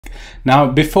Now,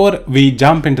 before we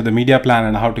jump into the media plan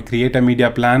and how to create a media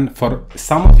plan, for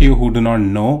some of you who do not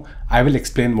know, I will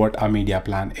explain what a media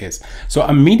plan is. So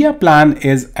a media plan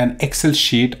is an Excel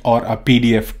sheet or a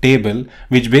PDF table,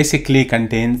 which basically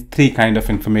contains three kinds of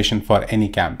information for any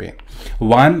campaign.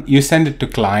 One, you send it to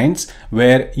clients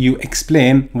where you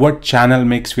explain what channel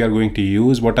mix we are going to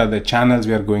use, what are the channels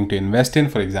we are going to invest in,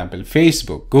 for example,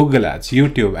 Facebook, Google Ads,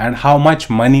 YouTube, and how much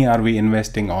money are we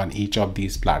investing on each of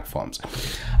these platforms.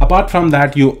 Apart from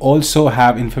that, you also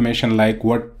have information like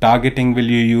what targeting will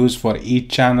you use for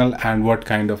each channel and what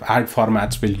kind of ad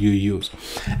formats will you use.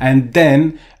 And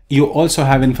then you also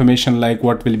have information like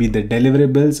what will be the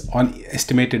deliverables on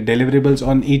estimated deliverables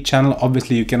on each channel.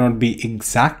 Obviously you cannot be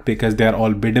exact because they are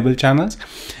all biddable channels.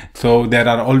 So there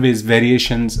are always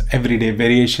variations, everyday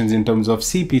variations in terms of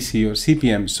CPC or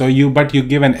CPM. So but you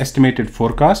give an estimated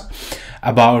forecast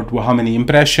about how many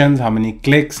impressions, how many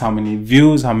clicks, how many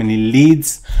views, how many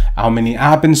leads, how many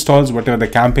app installs, whatever the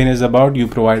campaign is about. You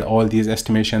provide all these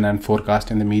estimation and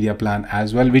forecast in the media plan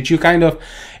as well, which you kind of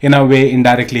in a way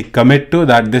indirectly commit to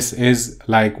that this is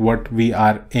like what we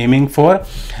are aiming for.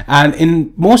 And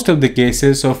in most of the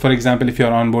cases, so for example, if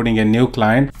you're onboarding a new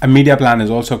client, a media plan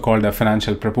is also called a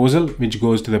financial proposal, which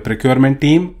goes to the procurement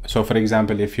team. So for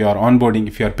example, if you're onboarding,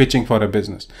 if you're pitching for a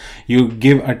business, you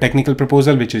give a technical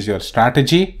proposal, which is your strategy,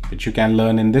 which you can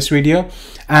learn in this video.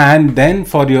 And then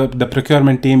for the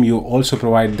procurement team, you also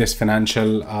provide this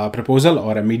financial proposal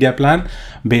or a media plan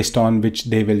based on which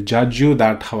they will judge you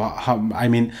that how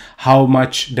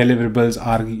much deliverables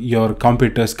are your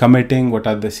competitors committing, what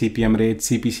are the CPM rates,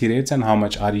 CPC rates, and how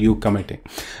much are you committing.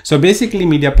 So basically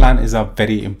media plan is a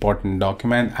very important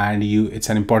document, and it's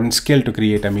an important skill to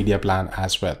create a media plan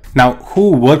as well. Now,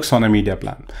 who works on a media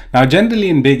plan? Now, generally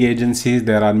in big agencies,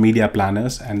 there are media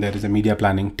planners and there is a media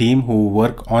planning team who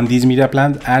work on these media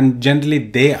plans, and generally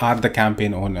they are the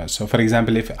campaign owners. So for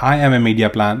example, if I am a media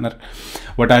planner,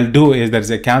 what I'll do is there's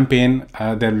a campaign,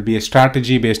 there will be a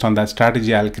strategy. Based on that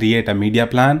strategy, I'll create a media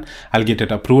plan, I'll get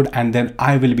it approved, and then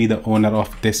I will be the owner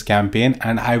of this campaign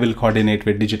and I will coordinate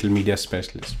with digital media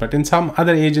specialists. But in some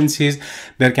other agencies,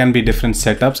 there can be different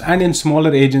setups, and in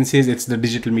smaller agencies, it's the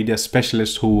digital media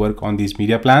specialists who work on these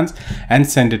media plans and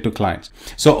send it to clients.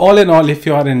 So all in all, if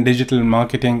you are in digital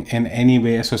marketing in any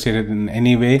way, associated in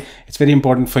any way, it's very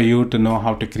important for you to know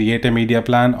how to create a media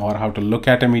plan or how to look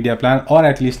at a media plan, or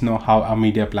at least know how a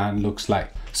media plan looks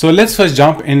like. So let's first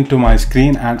jump into my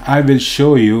screen and I will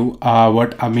show you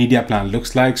what a media plan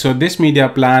looks like. So this media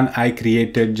plan I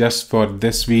created just for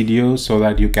this video so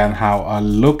that you can have a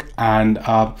look, and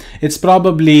it's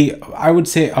probably, I would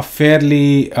say, a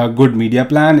fairly good media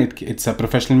plan. It's a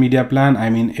professional media plan. I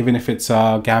mean, even if it's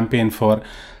a campaign for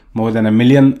more than $1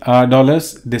 million,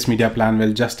 this media plan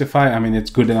will justify. I mean, it's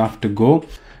good enough to go.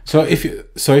 So if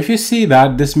you see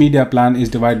that this media plan is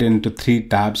divided into 3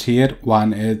 tabs here.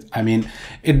 One is, I mean,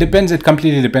 it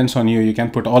completely depends on you. You can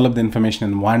put all of the information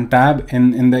in one tab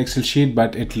in the Excel sheet,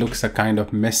 but it looks a kind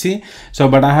of messy. So,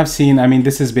 but I have seen, I mean,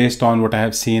 this is based on what I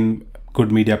have seen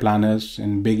good media planners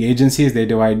in big agencies. They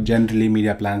divide generally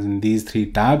media plans in these 3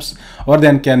 tabs, or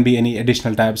then can be any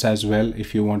additional tabs as well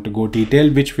if you want to go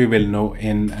detailed, which we will know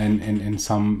in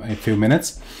a few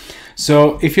minutes.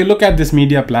 So if you look at this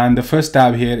media plan, the first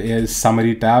tab here is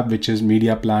summary tab, which is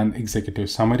media plan executive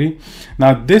summary.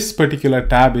 Now this particular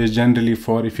tab is generally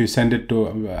for if you send it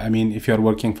to, I mean, if you're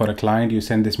working for a client, you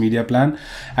send this media plan.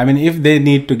 I mean, if they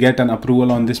need to get an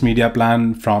approval on this media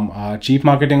plan from a chief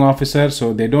marketing officer,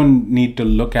 so they don't need to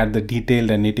look at the detailed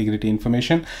and nitty-gritty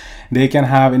information. They can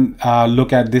have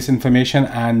look at this information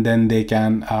and then they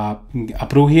can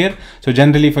approve here. So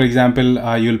generally, for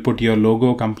example, you'll put your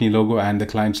logo, company logo, and the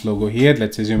client's logo here.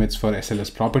 Let's assume it's for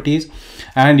SLS Properties,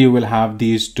 and you will have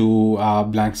these 2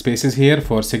 blank spaces here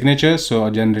for signatures. So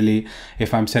generally,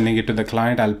 if I'm sending it to the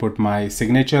client, I'll put my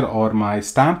signature or my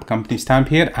stamp, company stamp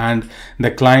here, and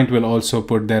the client will also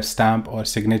put their stamp or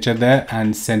signature there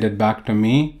and send it back to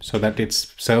me, so that it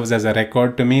serves as a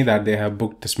record to me that they have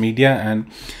booked this media and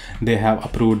they have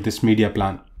approved this media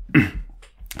plan.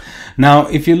 Now,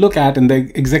 if you look at in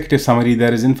the executive summary,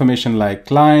 there is information like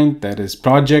client, there is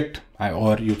project,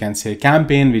 or you can say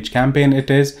campaign, which campaign it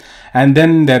is, and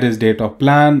then there is date of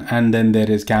plan, and then there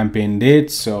is campaign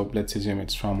dates. So let's assume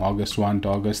it's from August 1 to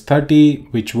August 30,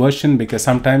 which version, because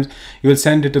sometimes you will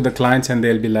send it to the clients and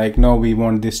they'll be like, no, we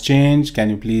want this change, can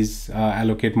you please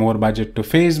allocate more budget to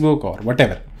Facebook or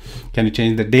whatever. Can you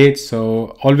change the date?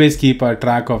 So always keep a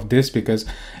track of this, because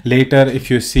later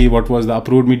if you see what was the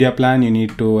approved media plan, you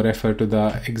need to refer to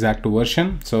the exact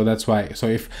version. So that's why. So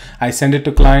if I send it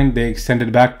to client, they send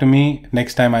it back to me.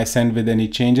 Next time I send with any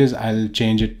changes, I'll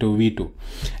change it to V2,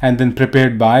 and then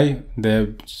prepared by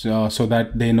the so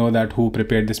that they know that who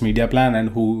prepared this media plan and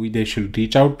who they should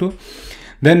reach out to.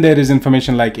 Then there is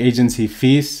information like agency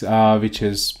fees, which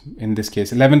is in this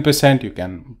case 11%. You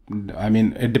can, I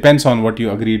mean, it depends on what you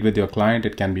agreed with your client.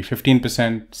 It can be 15%,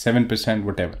 7%,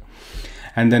 whatever.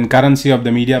 And then currency of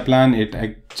the media plan, it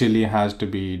actually has to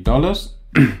be dollars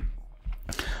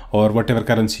or whatever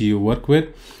currency you work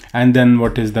with. And then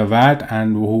what is the VAT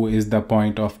and who is the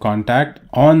point of contact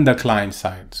on the client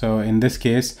side. So in this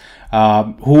case,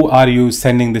 who are you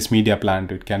sending this media plan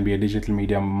to? It can be a digital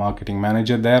media marketing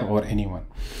manager there or anyone.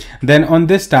 Then on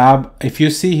this tab, if you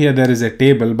see here, there is a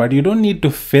table, but you don't need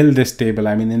to fill this table.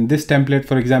 I mean, in this template,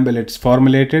 for example, it's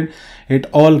formulated. It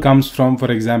all comes from, for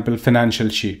example, financial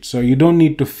sheet. So you don't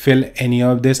need to fill any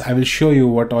of this. I will show you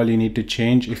what all you need to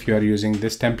change if you are using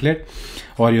this template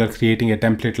or you are creating a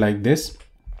template like this.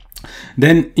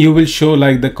 Then you will show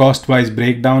like the cost wise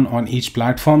breakdown on each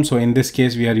platform. So in this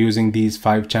case, we are using these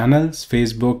 5 channels: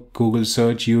 Facebook, Google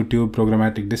search, YouTube,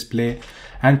 programmatic display,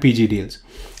 and PG deals.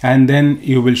 And then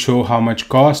you will show how much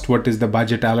cost, what is the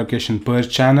budget allocation per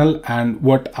channel, and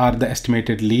what are the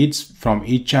estimated leads from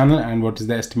each channel, and what is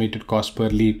the estimated cost per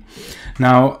lead.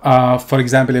 Now, for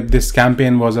example, if this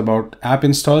campaign was about app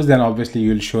installs, then obviously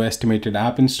you'll show estimated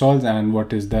app installs and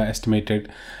what is the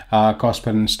estimated cost per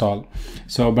install.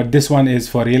 So, but this one is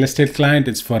for real estate client,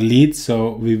 it's for leads.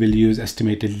 So we will use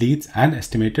estimated leads and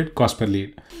estimated cost per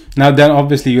lead. Now then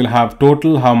obviously you'll have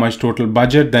total, how much total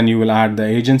budget, then you will add the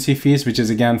agency fees, which is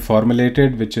again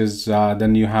formulated, which is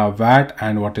then you have VAT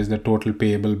and what is the total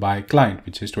payable by client,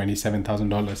 which is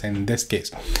 $27,000 in this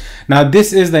case. Now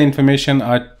this is the information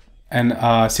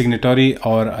a signatory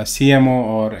or a CMO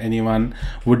or anyone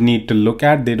would need to look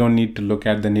at. They don't need to look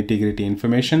at the nitty-gritty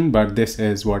information, but this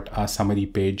is what a summary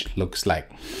page looks like.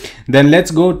 Then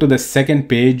let's go to the second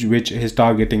page, which is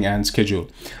targeting and schedule.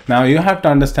 Now you have to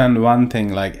understand one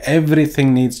thing, like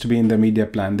everything needs to be in the media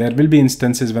plan. There will be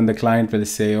instances when the client will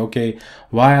say, okay,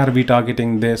 why are we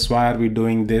targeting this? Why are we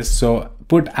doing this? So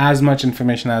put as much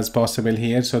information as possible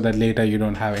here so that later you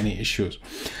don't have any issues.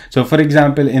 So for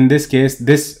example, in this case,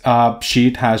 this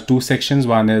sheet has 2 sections.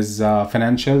 One is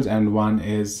financials and one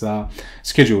is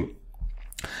schedule.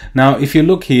 Now, if you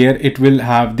look here, it will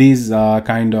have these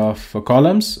kind of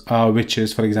columns, which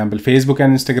is, for example, Facebook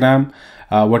and Instagram.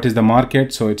 What is the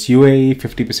market? So it's UAE,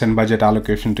 50% budget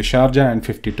allocation to Sharjah and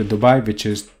 50 to Dubai, which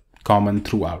is common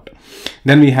throughout.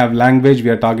 Then we have language. We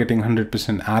are targeting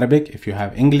 100% Arabic. If you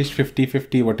have English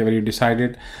 50-50, whatever you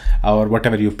decided or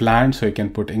whatever you planned, so you can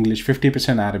put English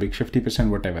 50%, Arabic 50%,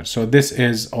 whatever. So this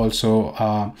is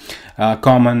also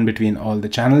common between all the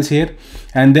channels here.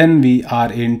 And then we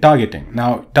are in targeting.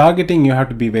 Now targeting, you have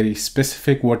to be very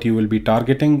specific what you will be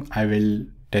targeting. I will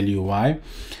tell you why.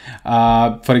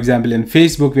 For example, in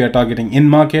Facebook, we are targeting in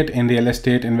market, in real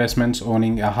estate investments,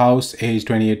 owning a house, age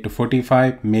 28 to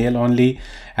 45, male only,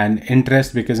 and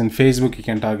interest, because in Facebook you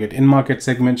can target in market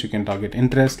segments, you can target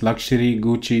interest, luxury,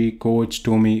 Gucci, Coach,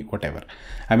 Tumi, whatever.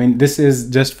 I mean, this is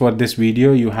just for this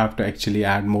video. You have to actually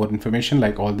add more information,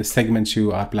 like all the segments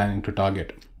you are planning to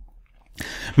target.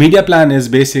 Media plan is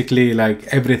basically like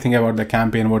everything about the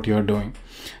campaign, what you're doing.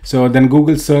 So then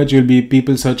Google search will be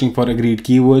people searching for agreed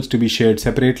keywords to be shared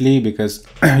separately, because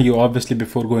you obviously,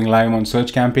 before going live on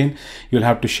search campaign, you'll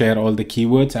have to share all the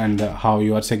keywords and how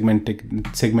you are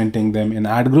segmenting them in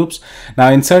ad groups.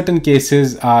 Now in certain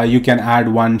cases, you can add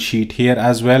one sheet here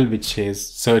as well, which is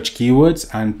search keywords,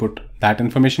 and put that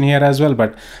information here as well.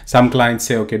 But some clients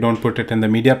say, okay, don't put it in the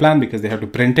media plan because they have to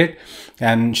print it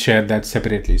and share that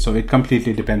separately. So it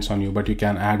completely depends on you, but you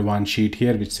can add one sheet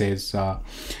here which says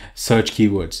search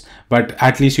keywords. But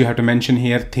at least you have to mention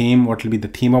here theme, what will be the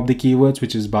theme of the keywords,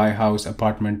 which is buy house,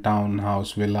 apartment,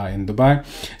 townhouse, villa in Dubai.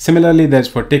 Similarly, there's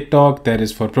for TikTok, there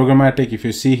is for programmatic. If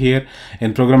you see here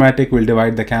in programmatic, we'll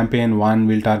divide the campaign. One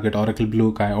will target Oracle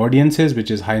Blue Sky audiences,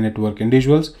 which is high net worth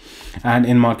individuals, and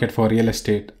in market for real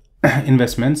estate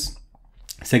investments,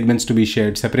 segments to be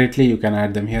shared separately. You can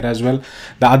add them here as well.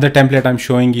 The other template I'm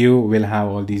showing you will have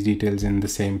all these details in the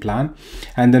same plan.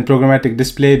 And then programmatic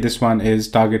display, this one is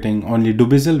targeting only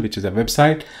Dubizzle, which is a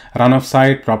website, run of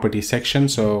site, property section.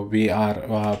 So we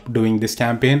are doing this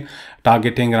campaign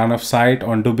targeting run of site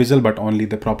on Dubizzle, but only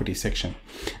the property section.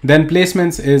 Then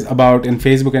placements is about in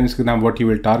Facebook and Instagram what you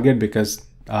will target, because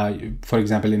For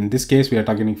example, in this case, we are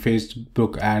targeting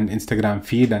Facebook and Instagram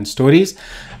feed and stories,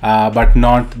 but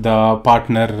not the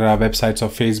partner websites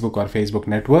of Facebook or Facebook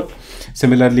network.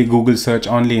 Similarly, Google search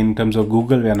only. In terms of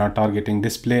Google, we are not targeting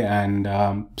display and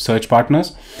search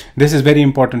partners. This is very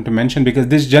important to mention because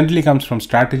this generally comes from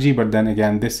strategy, but then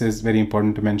again, this is very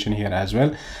important to mention here as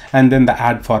well. And then the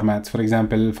ad formats. For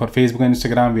example, for Facebook and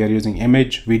Instagram, we are using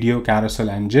image, video, carousel,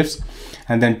 and GIFs.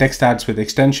 And then text ads with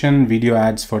extension, video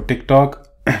ads for TikTok.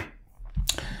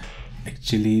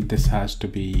 Actually, this has to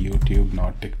be YouTube,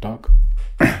 not TikTok.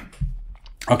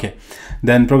 Okay,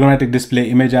 then programmatic display,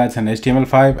 image ads, and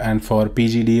HTML5. And for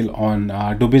PG deal on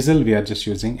Dubizzle, we are just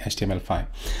using HTML5.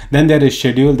 Then there is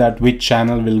schedule, that which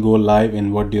channel will go live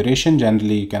in what duration.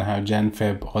 Generally, you can have Jan,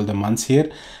 Feb, all the months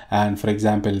here. And for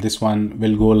example, this one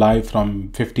will go live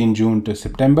from 15 June to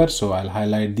September. So I'll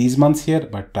highlight these months here,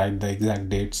 but write the exact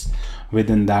dates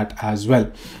within that as well.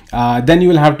 Then you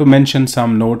will have to mention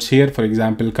some notes here. For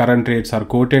example, current rates are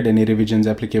quoted, any revisions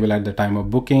applicable at the time of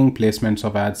booking, placements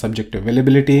of ads subject to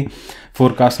availability,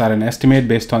 forecasts are an estimate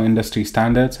based on industry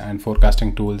standards, and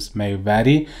forecasting tools may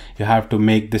vary. You have to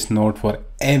make this note for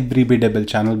every biddable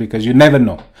channel because you never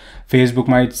know. Facebook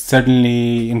might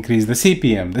suddenly increase the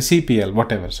CPM, the CPL,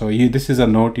 whatever. So this is a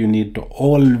note you need to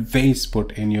always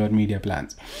put in your media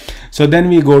plans. So then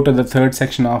we go to the third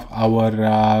section of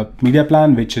our media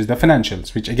plan, which is the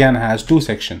financials, which again has two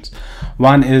sections.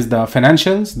 One is the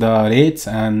financials, the rates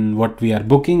and what we are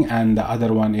booking, and the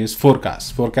other one is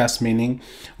forecast. Forecast meaning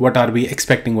what are we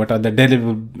expecting, what are the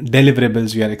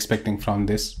deliverables we are expecting from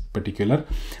this particular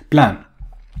plan.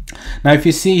 Now, if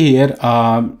you see here,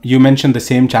 you mentioned the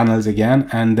same channels again,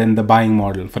 and then the buying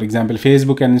model. For example,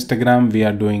 Facebook and Instagram, we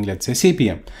are doing, let's say,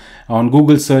 CPM. On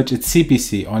Google search, it's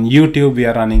CPC. On YouTube, we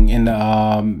are running in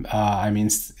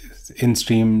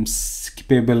in-stream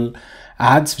skippable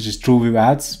ads, which is true view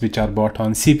ads, which are bought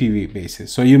on CPV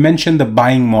basis. So you mentioned the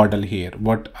buying model here.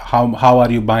 How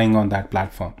are you buying on that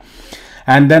platform?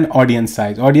 And then audience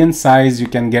size. Audience size you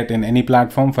can get in any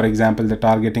platform. For example, the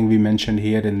targeting we mentioned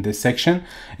here in this section.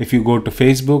 If you go to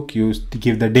Facebook, you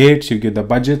give the dates, you give the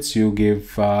budgets, you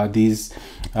give these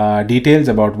details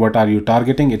about what are you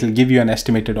targeting. It will give you an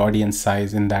estimated audience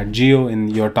size in that geo in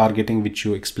your targeting, which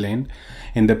you explained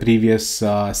in the previous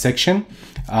section.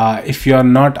 If you are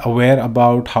not aware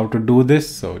about how to do this,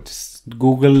 so just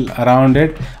Google around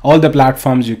it. All the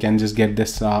platforms you can just get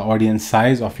this audience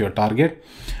size of your target,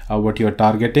 what you're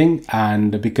targeting,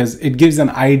 and because it gives an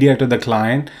idea to the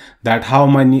client that how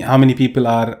many people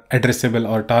are addressable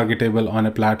or targetable on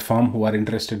a platform who are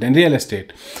interested in real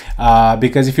estate.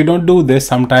 Because if you don't do this,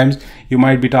 sometimes you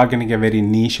might be targeting a very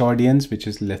niche audience, which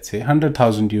is, let's say,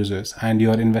 100,000 users, and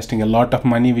you are investing a lot of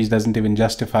money which doesn't even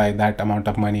justify that amount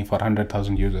of money for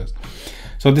 100,000 users.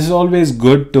 So this is always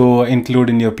good to include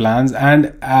in your plans.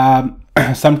 And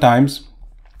sometimes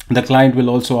the client will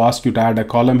also ask you to add a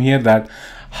column here that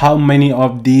how many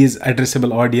of these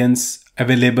addressable audience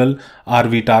available are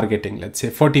we targeting? Let's say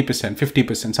 40%,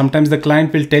 50%. Sometimes the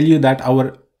client will tell you that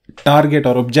our target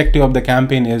or objective of the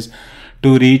campaign is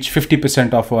to reach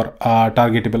 50% of our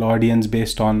targetable audience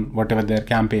based on whatever their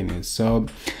campaign is. So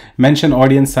mention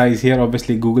audience size here.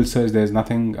 Obviously Google search, there's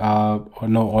nothing,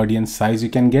 no audience size you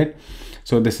can get.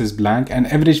 So this is blank. And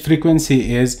average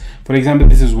frequency is, for example,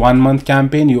 this is 1 month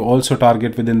campaign. You also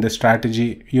target within the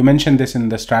strategy. You mention this in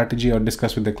the strategy or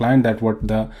discuss with the client that what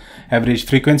the average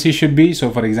frequency should be.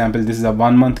 So for example, this is a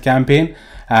 1 month campaign,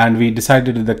 and we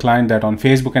decided with the client that on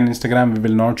Facebook and Instagram, we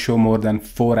will not show more than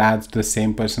 4 ads to the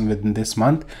same person within this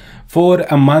month. For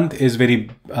a month is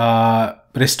very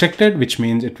restricted, which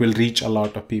means it will reach a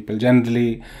lot of people.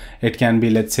 Generally, it can be,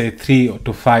 let's say, 3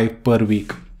 to 5 per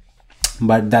week.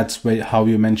 But that's how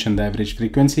you mention the average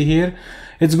frequency here.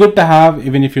 It's good to have,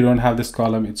 even if you don't have this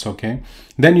column, it's okay.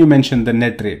 Then you mention the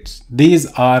net rates. These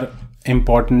are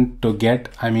important to get.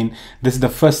 I mean, this is the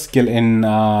first skill in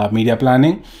media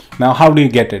planning. Now, how do you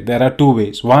get it? There are 2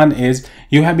 ways. One is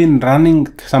you have been running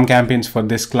some campaigns for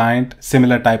this client,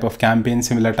 similar type of campaign,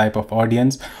 similar type of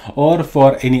audience, or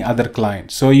for any other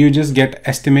client. So you just get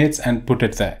estimates and put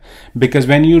it there. Because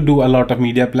when you do a lot of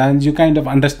media plans, you kind of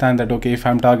understand that, okay, if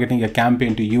I'm targeting a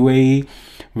campaign to UAE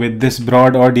with this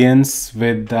broad audience,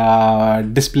 with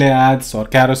display ads or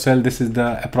carousel, this is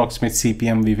the approximate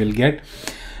CPM we will get.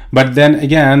 But then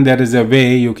again, there is a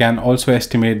way you can also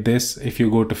estimate this. If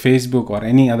you go to Facebook or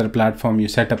any other platform, you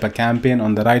set up a campaign,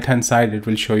 on the right hand side, it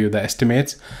will show you the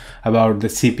estimates about the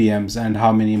CPMs and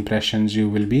how many impressions you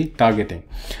will be targeting.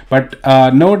 But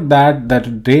note that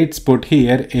the rates put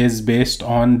here is based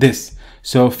on this.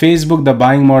 So Facebook, the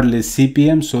buying model is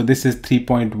CPM. So this is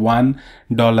 $3.1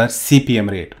 CPM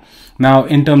rate. Now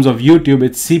in terms of YouTube,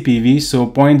 it's CPV. So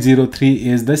 0.03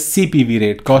 is the CPV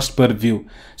rate, cost per view.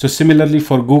 So similarly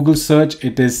for Google search,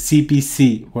 it is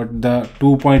CPC. What the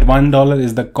 $2.1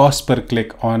 is the cost per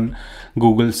click on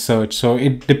Google search. So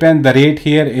it depends. The rate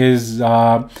here is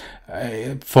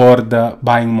for the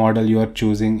buying model you are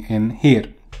choosing in here.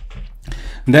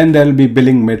 Then there will be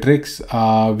billing metrics,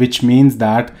 which means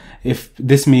that if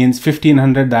this means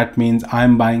 1500, that means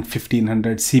I'm buying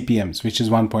 1500 CPMs, which is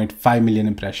 1.5 million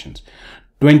impressions.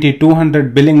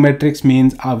 2200 billing metrics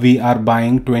means we are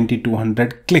buying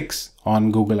 2200 clicks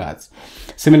on Google Ads.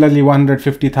 Similarly,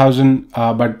 150,000,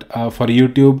 but for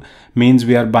YouTube means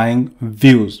we are buying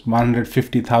views,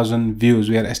 150,000 views.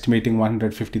 We are estimating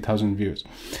 150,000 views.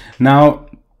 Now,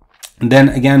 then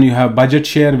again, you have budget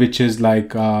share, which is like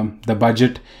the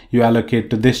budget you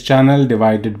allocate to this channel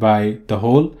divided by the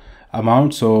whole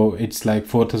amount. So it's like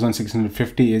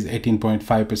 4,650 is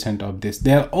 18.5% of this.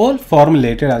 They are all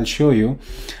formulated. I'll show you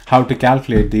how to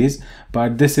calculate these,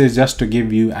 but this is just to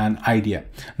give you an idea.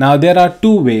 Now there are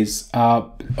two ways.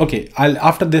 Okay,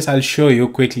 after this I'll show you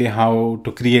quickly how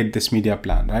to create this media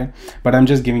plan, right? But I'm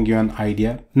just giving you an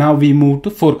idea. Now we move to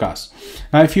forecast.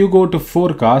 Now if you go to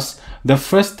forecast, the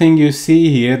first thing you see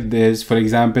here is, for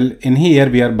example, in here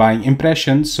we are buying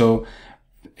impressions, so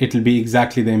it will be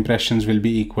exactly the impressions will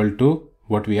be equal to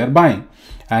what we are buying.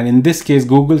 And in this case,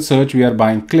 Google search, we are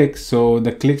buying clicks, so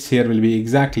the clicks here will be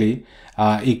exactly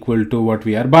equal to what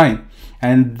we are buying.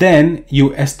 And then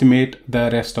you estimate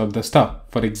the rest of the stuff.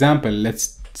 For example,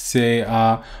 let's say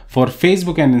for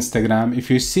Facebook and Instagram, if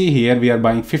you see here, we are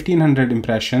buying 1500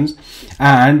 impressions,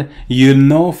 and you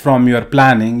know from your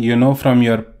planning, you know from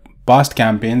your past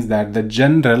campaigns that the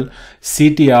general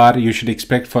CTR you should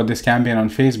expect for this campaign on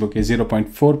Facebook is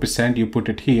 0.4%. You put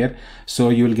it here, so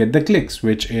you will get the clicks,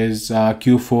 which is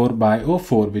Q4 by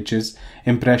 04, which is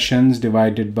impressions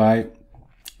divided by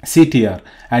CTR,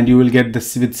 and you will get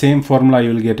this with same formula.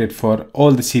 You will get it for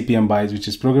all the CPM buys, which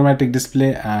is programmatic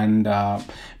display and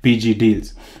PG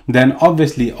deals. Then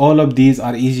obviously all of these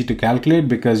are easy to calculate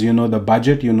because you know the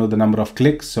budget, you know the number of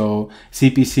clicks. So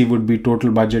CPC would be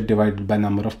total budget divided by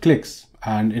number of clicks,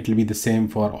 and it will be the same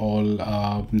for all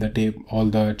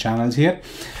the channels here.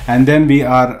 And then we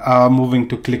are moving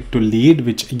to click to lead,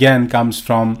 which again comes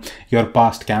from your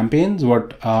past campaigns, or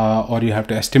you have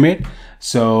to estimate.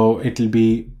 So it will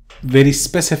be very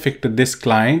specific to this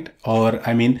client, or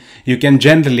I mean, you can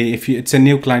generally, if it's a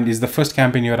new client, is the first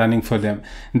campaign you're running for them,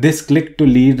 this click to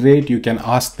lead rate, you can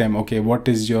ask them, okay, what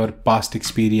is your past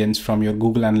experience from your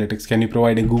Google Analytics? Can you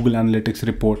provide a Google Analytics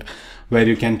report where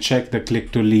you can check the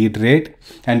click to lead rate,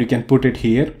 and you can put it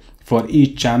here for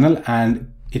each channel, and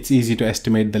it's easy to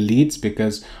estimate the leads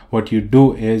because what you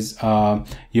do is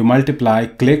you multiply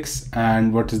clicks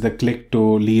and what is the click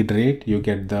to lead rate, you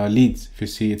get the leads. If you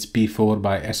see, it's P4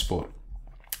 by S4,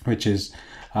 which is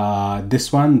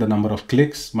this one, the number of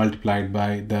clicks multiplied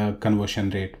by the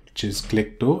conversion rate, which is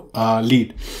click to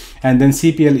lead. And then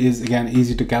CPL is again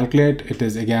easy to calculate. It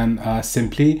is again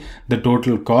simply the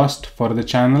total cost for the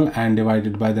channel and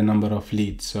divided by the number of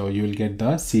leads. So you will get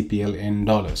the CPL in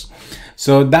dollars.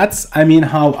 So that's, I mean,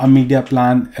 how a media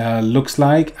plan looks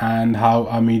like and how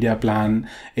a media plan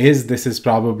is. This is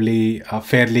probably a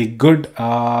fairly good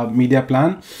media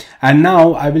plan. And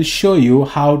now I will show you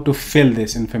how to fill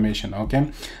this information.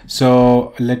 Okay,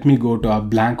 so let me go to a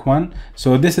blank one.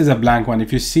 So this is a blank one.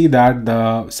 If you see that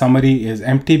the summary is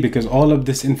empty because all of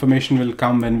this information will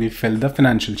come when we fill the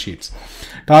financial sheets.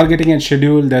 Targeting and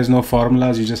schedule, there's no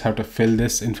formulas. You just have to fill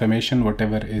this information,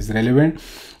 whatever is relevant.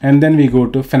 And then we go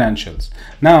to financials.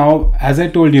 Now, as I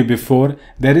told you before,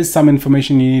 there is some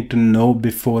information you need to know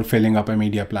before filling up a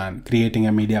media plan, creating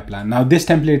a media plan. Now this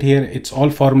template here, it's all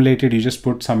formulated. You just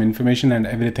put some information and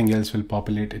everything else will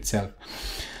populate itself.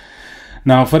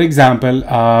 Now, for example,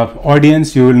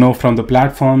 audience, you will know from the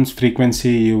platforms. Frequency,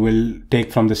 you will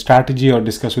take from the strategy or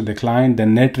discuss with the client. The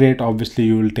net rate, obviously,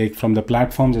 you will take from the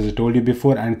platforms, as I told you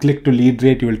before. And click to lead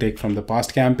rate, you will take from the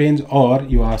past campaigns, or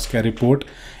you ask a report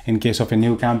in case of a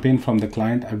new campaign from the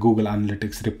client, a Google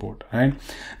Analytics report, right?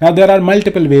 Now, there are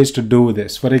multiple ways to do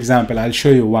this. For example, I'll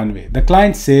show you one way. The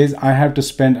client says, I have to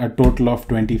spend a total of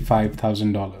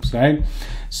 $25,000, right?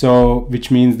 So,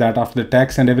 which means that after the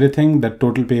tax and everything, the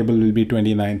total payable will be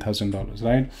 $29,000,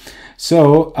 right?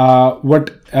 So,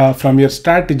 from your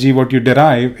strategy, what you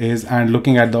derive is, and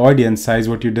looking at the audience size,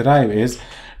 what you derive is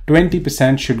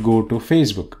 20% should go to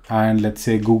Facebook, and let's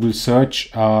say Google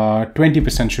search,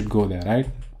 20% should go there, right?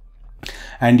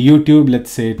 And YouTube, let's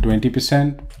say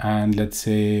 20%, and let's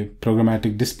say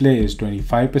programmatic display is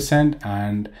 25%,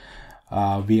 and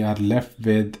we are left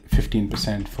with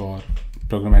 15% for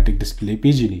programmatic display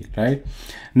PGD, right?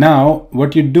 Now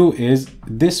what you do is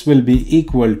this will be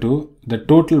equal to the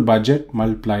total budget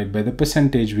multiplied by the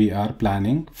percentage we are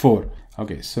planning for.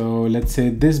 Okay, so let's say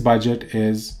this budget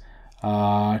is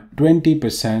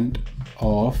 20%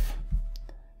 of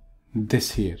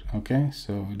this here. Okay,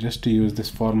 so just to use this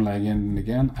formula again and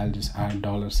again, I'll just add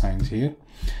dollar signs here.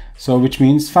 So which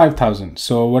means 5,000.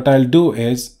 So what I'll do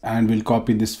is, and we'll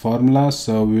copy this formula,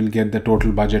 so we will get the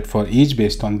total budget for each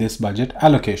based on this budget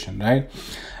allocation, right?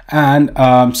 And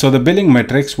so the billing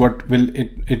metrics, what will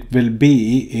it will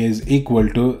be is equal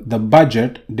to the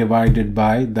budget divided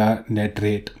by the net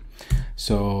rate.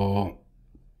 So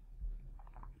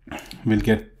we'll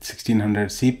get 1600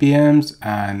 CPMs,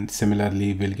 and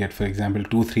similarly we'll get, for example,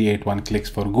 2381 clicks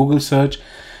for Google search.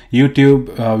 YouTube,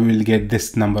 we will get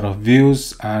this number of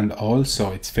views, and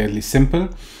also it's fairly simple.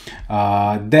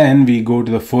 Then we go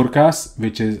to the forecast,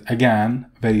 which is again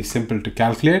very simple to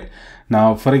calculate.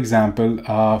 Now, for example,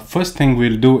 first thing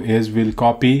we'll do is we'll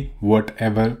copy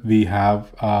whatever we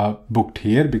have booked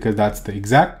here, because that's the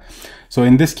exact. So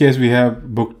in this case, we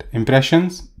have booked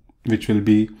impressions, which will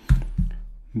be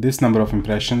this number of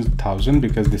impressions, 1000,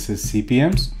 because this is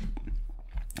CPMs.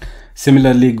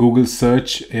 Similarly, Google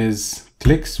search is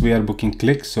clicks. We are booking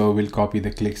clicks, so we'll copy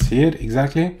the clicks here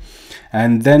exactly.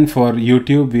 And then for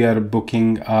YouTube, we are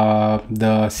booking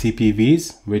the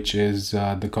CPVs, which is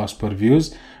the cost per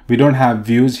views. We don't have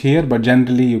views here, but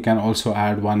generally you can also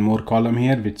add one more column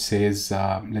here which says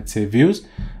let's say views.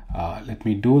 Let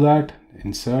me do that.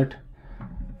 Insert,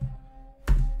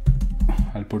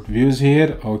 I'll put views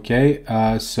here. Okay,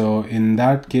 so in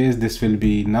that case this will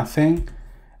be nothing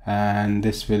and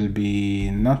this will be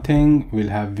nothing. We'll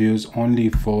have views only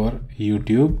for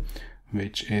YouTube,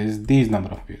 which is these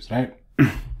number of views, right?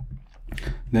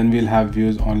 Then we'll have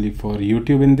views only for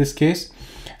YouTube in this case.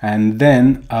 And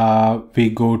then we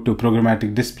go to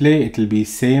programmatic display. It will be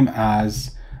same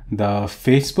as the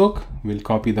Facebook. We'll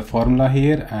copy the formula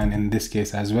here, and in this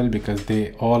case as well, because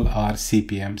they all are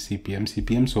CPM, CPM,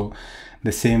 CPM. So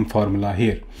the same formula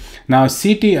here. Now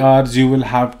CTRs you will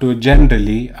have to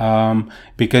generally,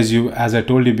 because you, as I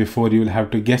told you before, you will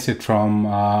have to guess it from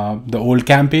the old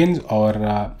campaigns or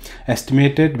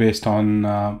estimate it based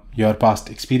on your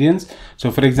past experience. So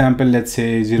for example, let's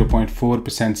say 0.4%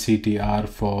 CTR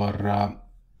for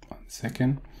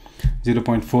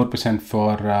 0.4%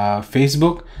 for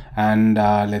Facebook, and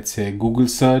let's say Google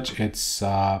search, it's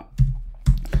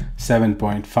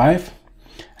 7.5.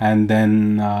 And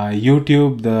then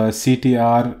YouTube, the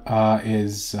CTR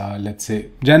is let's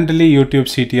say, generally YouTube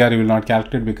CTR you will not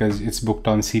calculate because it's booked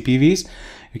on CPVs.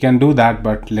 You can do that,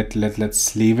 but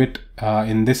let's leave it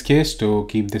in this case to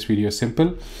keep this video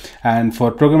simple. And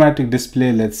for programmatic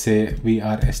display, let's say we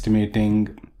are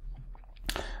estimating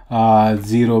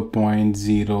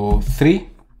 0.03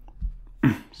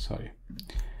 sorry,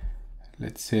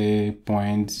 let's say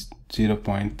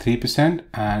 0.3%,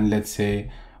 and let's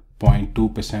say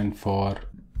 0.2% for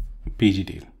PG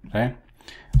deal, right?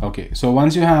 Okay, so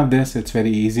once you have this, it's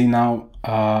very easy now,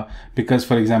 because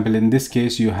for example in this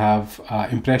case you have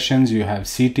impressions, you have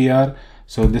CTR,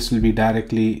 so this will be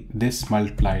directly this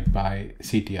multiplied by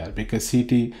CTR, because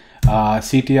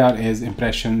CTR is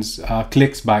impressions,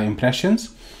 clicks by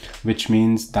impressions, which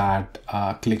means that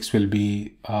clicks will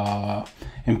be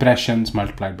impressions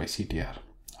multiplied by CTR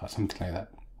or something like that.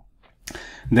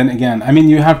 Then again, I mean,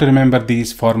 you have to remember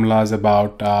these formulas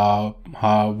about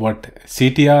what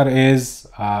CTR is,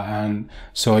 and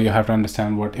so you have to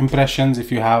understand what impressions,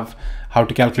 if you have, how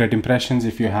to calculate impressions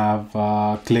if you have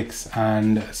clicks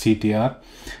and CTR.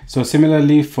 So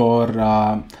similarly for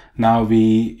now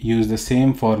we use the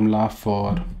same formula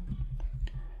for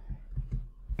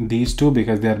these two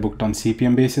because they are booked on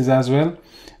CPM basis as well,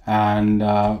 and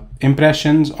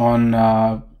impressions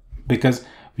on because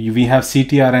we have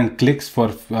CTR and clicks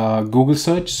for Google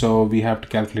search, so we have to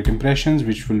calculate impressions,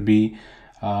 which will be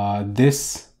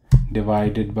this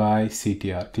divided by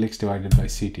CTR, clicks divided by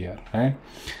CTR, right?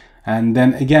 And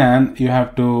then again you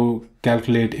have to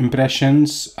calculate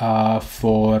impressions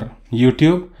for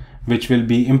YouTube, which will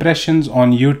be impressions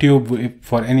on YouTube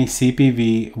for any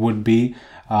CPV would be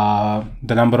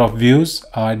the number of views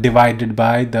divided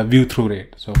by the view through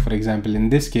rate. So for example in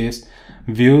this case,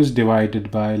 views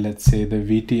divided by, let's say, the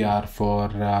VTR for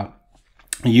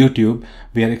YouTube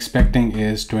we are expecting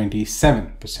is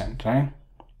 27%, right?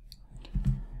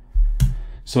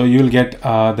 So you'll get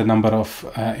the number of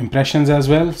impressions as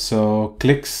well, so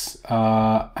clicks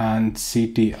and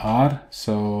CTR.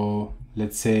 So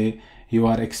let's say you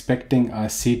are expecting a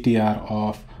CTR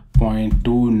of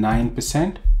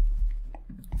 0.29%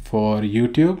 for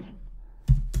YouTube,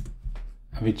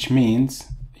 which means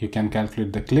you can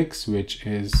calculate the clicks, which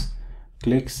is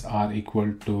clicks are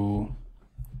equal to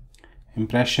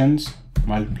impressions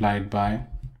multiplied by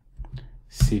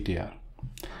CTR.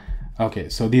 Okay,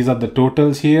 so these are the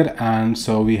totals here, and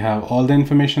so we have all the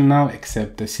information now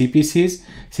except the CPCs.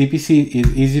 CPC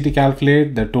is easy to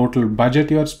calculate, the total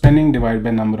budget you are spending divided by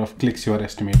number of clicks you are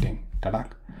estimating. Ta-da!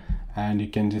 And you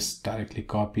can just directly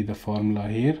copy the formula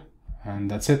here, and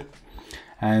that's it.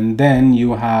 And then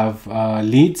you have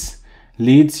leads.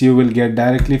 Leads you will get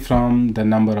directly from the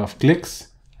number of clicks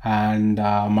and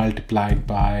multiplied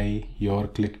by your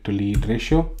click to lead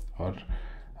ratio or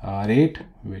rate,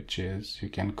 which is you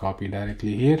can copy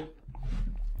directly here.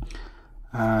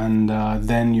 And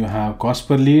then you have cost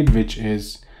per lead, which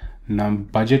is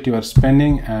budget you are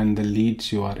spending and the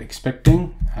leads you are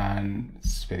expecting, and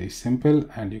it's very simple,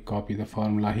 and you copy the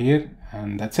formula here,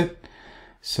 and that's it.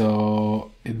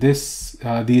 So this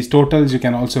these totals you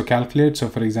can also calculate. So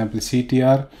for example,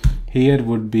 CTR here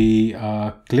would be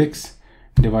clicks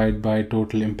divided by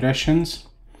total impressions,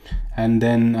 and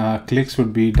then clicks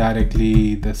would be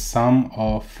directly the sum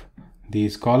of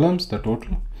these columns, the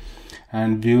total,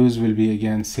 and views will be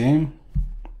again same.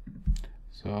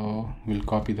 So we'll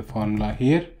copy the formula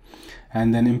here,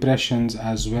 and then impressions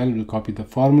as well, we'll copy the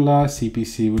formula.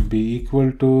 CPC would be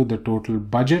equal to the total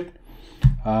budget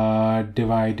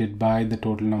divided by the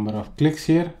total number of clicks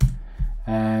here,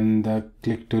 and the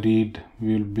click to read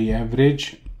will be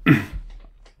average.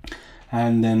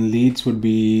 And then leads would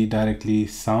be directly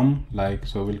sum, like,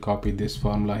 so we'll copy this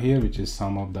formula here, which is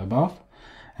sum of the above.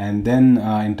 And then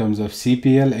in terms of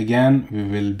CPL, again,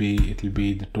 it will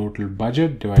be the total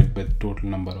budget divided by the total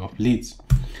number of leads,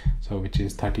 so which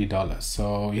is $30.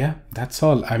 So yeah, that's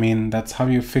all. I mean, that's how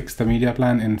you fix the media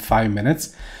plan in 5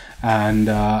 minutes. And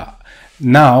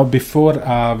now,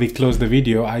 before we close the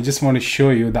video, I just want to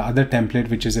show you the other template,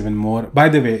 which is even more. By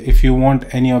the way, if you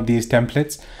want any of these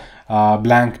templates,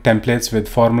 blank templates with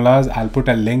formulas, I'll put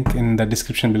a link in the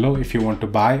description below if you want to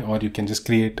buy, or you can just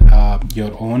create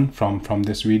your own from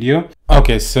this video.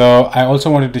 Okay, so I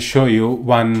also wanted to show you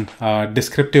one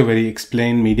descriptive, very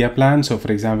explained media plan. So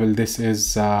for example, this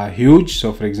is huge.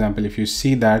 So for example, if you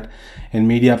see that in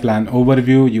media plan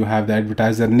overview, you have the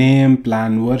advertiser name,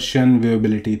 plan version,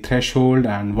 viewability threshold,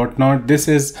 and whatnot. This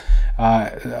is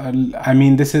I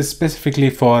mean, this is specifically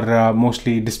for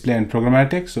mostly display and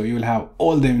programmatic. So you will have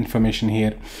all the information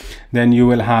here. Then you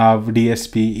will have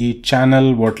DSP, each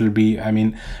channel, what will be, I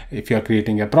mean, if you're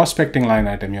creating a prospecting line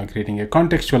item, you're creating a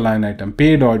contextual line item,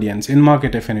 paid audience,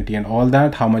 in-market affinity, and all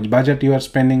that, how much budget you are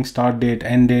spending, start date,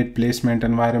 end date, placement,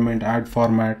 environment, ad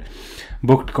format,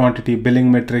 booked quantity, billing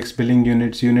metrics, billing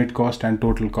units, unit cost, and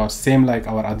total cost, same like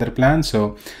our other plan.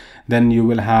 So then you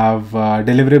will have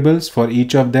deliverables for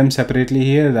each of them separately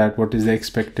here, that what is the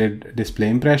expected display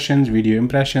impressions, video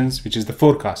impressions, which is the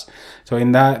forecast. So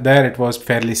in that, there it was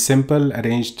fairly simple,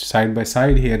 arranged side by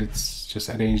side. Here it's just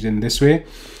arranged in this way.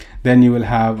 Then you will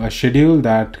have a schedule,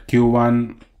 that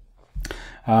Q1,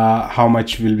 how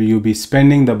much will you be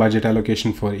spending, the budget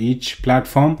allocation for each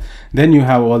platform. Then you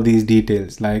have all these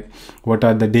details, like what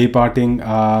are the day parting,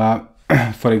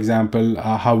 for example,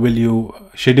 how will you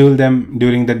schedule them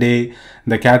during the day,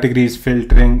 the categories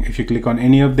filtering. If you click on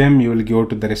any of them, you will go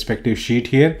to the respective sheet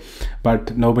here,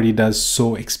 but nobody does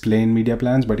so explain media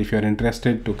plans. But if you're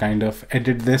interested to kind of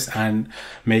edit this and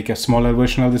make a smaller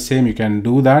version of the same, you can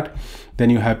do that. Then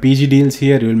you have PG deals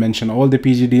here. You will mention all the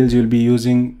PG deals you'll be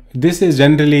using. This is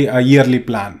generally a yearly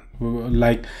plan.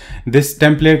 Like this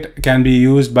template can be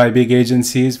used by big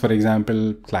agencies, for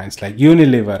example, clients like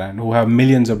Unilever, and who have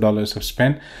millions of dollars of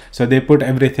spend. So they put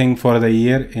everything for the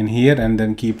year in here and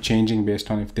then keep changing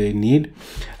based on if they need.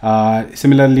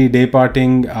 Similarly, day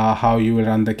parting, how you will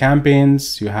run the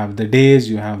campaigns, you have the days,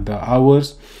 you have the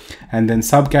hours, and then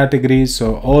subcategories.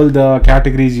 So all the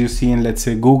categories you see in, let's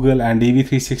say, Google and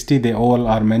DV360, they all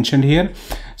are mentioned here.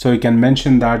 So you can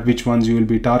mention that which ones you will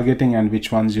be targeting and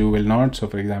which ones you will not. So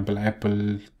for example,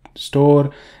 Apple Store,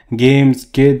 games,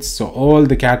 kids, so all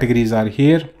the categories are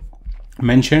here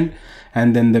mentioned.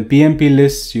 And then the PMP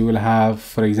lists you will have,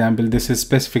 for example, this is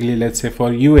specifically, let's say,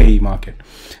 for UAE market.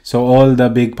 So all the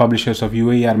big publishers of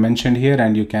UAE are mentioned here,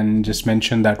 and you can just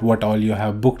mention that what all you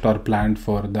have booked or planned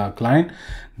for the client.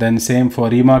 Then same for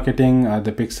remarketing,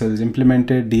 the pixels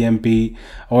implemented. DMP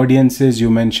audiences, you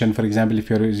mention, for example, if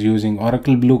you're using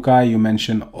Oracle Blue, you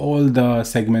mention all the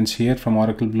segments here from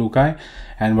Oracle Blue,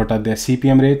 and what are their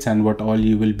CPM rates and what all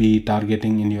you will be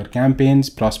targeting in your campaigns.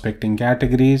 Prospecting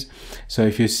categories, so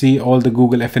if you see, all the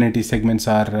Google affinity segments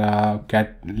are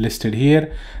listed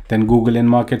here. Then Google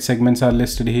in-market segments are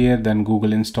listed here. Then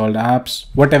Google installed apps,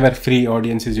 whatever free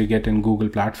audiences you get in Google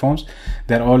platforms,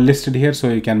 they're all listed here. So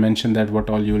you can mention that what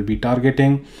all you will be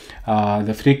targeting,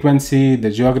 the frequency,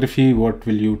 the geography, what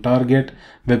will you target,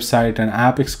 website and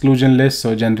app exclusion list.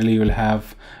 So generally you will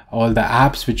have all the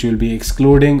apps which you will be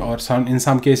excluding, or in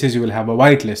some cases you will have a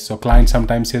whitelist. So client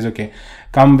sometimes says, okay,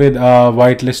 come with a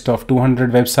whitelist of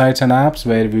 200 websites and apps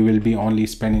where we will be only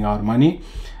spending our money.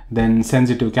 Then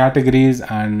sensitive categories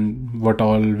and what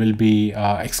all will be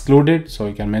excluded. So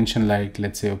you can mention, like,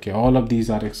 let's say, okay, all of these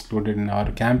are excluded in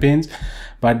our campaigns.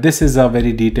 But this is a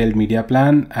very detailed media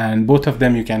plan, and both of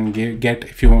them you can get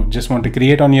if you just want to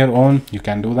create on your own, you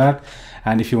can do that.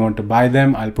 And if you want to buy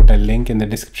them, I'll put a link in the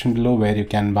description below where you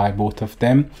can buy both of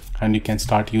them and you can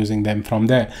start using them from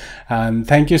there. And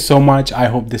thank you so much. I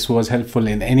hope this was helpful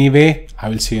in any way. I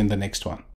will see you in the next one.